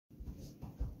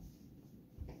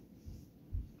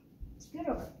Scoot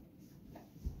over.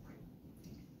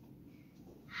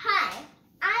 Hi,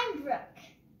 I'm Brooke.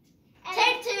 And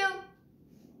Take two.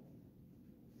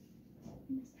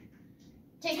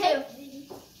 Take two.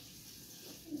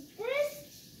 This.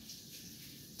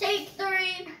 Take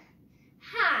three.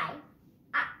 Hi.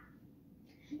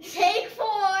 Take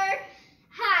four.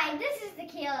 Hi, this is the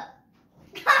Kayla.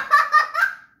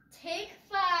 Take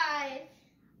five.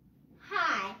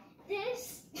 Hi,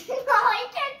 this. No, I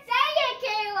can't say it,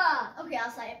 Kayla. Okay,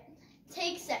 I'll say it.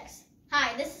 Take six.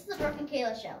 Hi, this is the Brooke and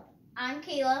Kayla show. I'm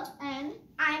Kayla, and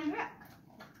I'm Brooke.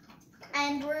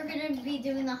 and we're gonna be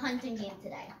doing the hunting game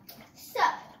today. So,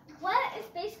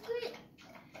 this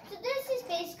is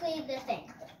basically the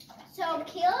thing. So,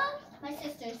 Kayla, my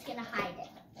sister, is gonna hide it.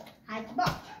 Hide the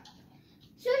ball.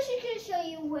 So she's gonna show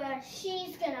you where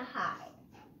she's gonna hide.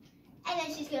 And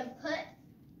then she's gonna put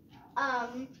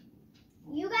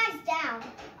you guys down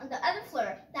on the other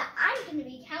floor that I'm gonna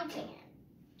be counting in.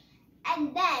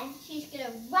 And then she's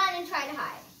gonna run and try to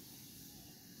hide.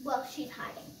 Well, she's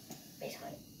hiding,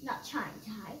 basically, not trying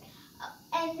to hide.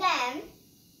 And then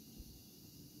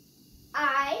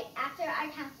after I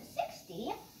count to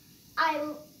 60,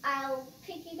 I'll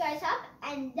pick you guys up,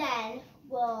 and then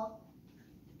we'll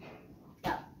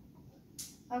go.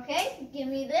 Okay, give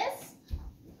me this.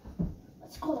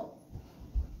 Let's go.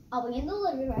 I'll be in the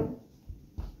living room.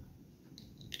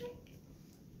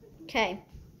 Okay.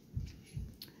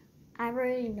 I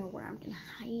already know where I'm gonna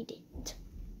hide it.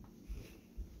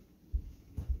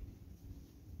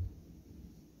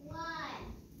 1,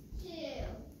 2,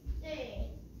 3,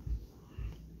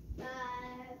 5,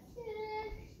 6,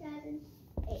 7,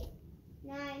 8,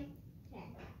 9, 10,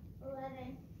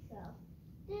 11, 12,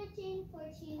 13,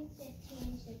 14,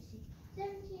 15, 16,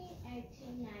 17,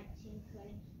 18, 19,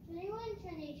 20, 21,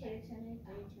 22,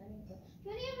 23, 24,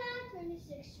 25,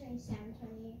 26, 27,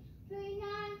 28,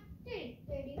 29, 30,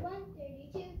 31,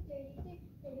 32, 33,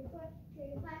 34,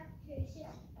 35, 36,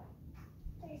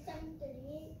 37,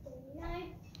 38,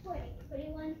 39, 40,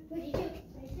 41, 42,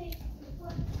 43,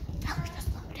 44, Now we're gonna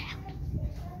slow down.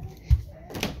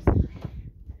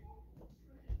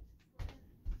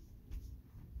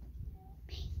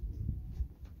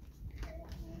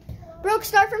 Brooke,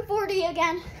 start from 40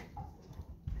 again.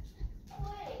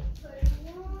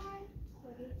 41,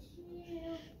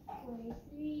 42,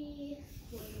 43,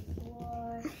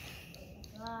 44,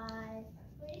 45,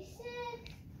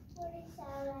 46,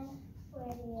 47,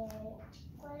 48,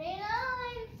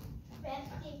 49,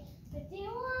 50,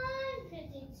 51,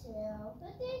 52,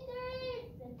 53,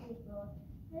 54,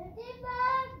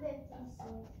 55,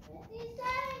 56,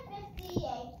 57,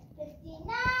 58,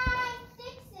 59,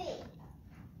 60.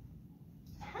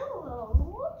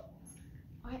 Hello.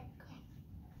 Alright,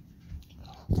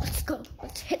 let's go.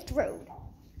 Let's hit the road.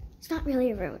 It's not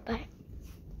really a road, but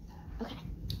okay.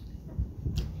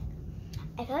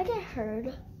 I feel like I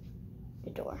heard the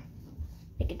door.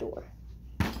 Like a door.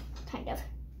 Kind of.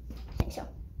 I think so.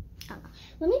 I don't know.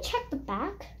 Let me check the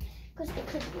back, because it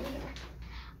could be here.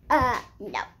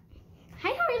 No.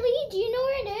 Hi, Harley. Do you know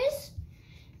where it is?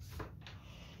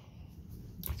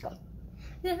 Let's go.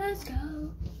 Let's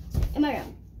go. In my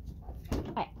room.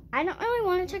 Alright. I don't really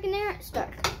want to check in there. It's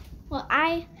dark. Well,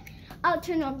 I'll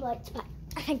turn on the lights, but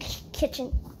I think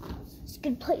kitchen is a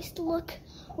good place to look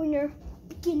when you're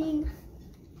beginning.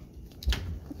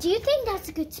 Do you think that's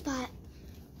a good spot?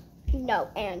 No,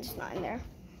 and it's not in there.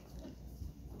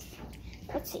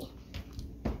 Let's see.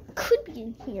 Could be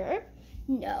in here.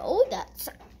 No, that's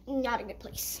not a good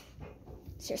place.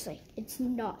 Seriously, it's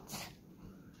not.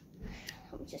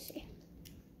 Let me just see.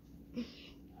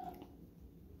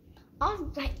 All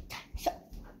right, so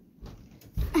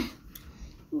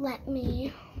let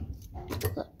me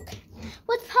look.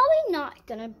 Well, it's probably not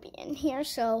gonna be in here,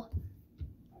 so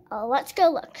let's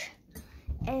go look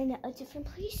in a different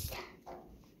place.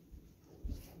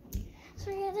 So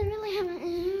yeah, they really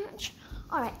haven't.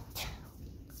 All right.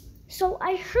 So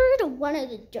I heard one of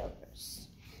the doors,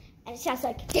 and it sounds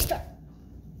like this door.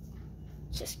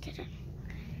 Just kidding.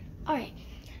 All right.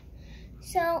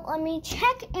 So let me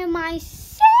check in my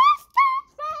sister's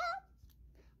room.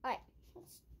 All right.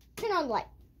 Let's turn on the light.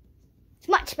 It's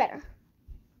much better.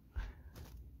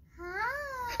 Hi.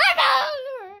 I found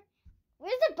her.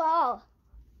 Where's the ball?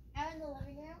 I'm in the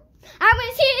living room. I'm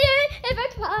gonna see if I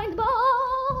can find the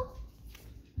ball.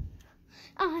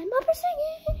 I'm up for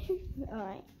singing. All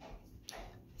right.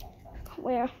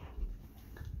 Where?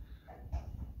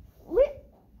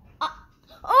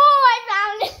 Oh, I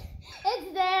found it.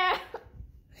 It's there.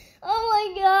 Oh my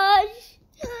gosh.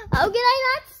 How could I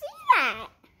not see that?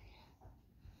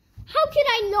 How could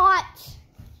I not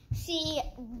see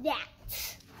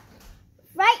that?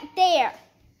 right there.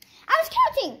 I was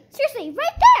counting. Seriously,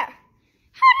 right there.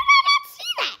 How did I not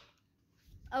see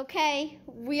that? Okay,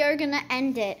 we are going to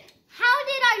end it. How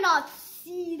did I not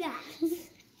see that?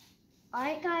 All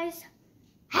right, guys.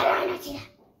 How did I not see that?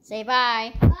 Say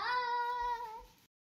bye. Bye.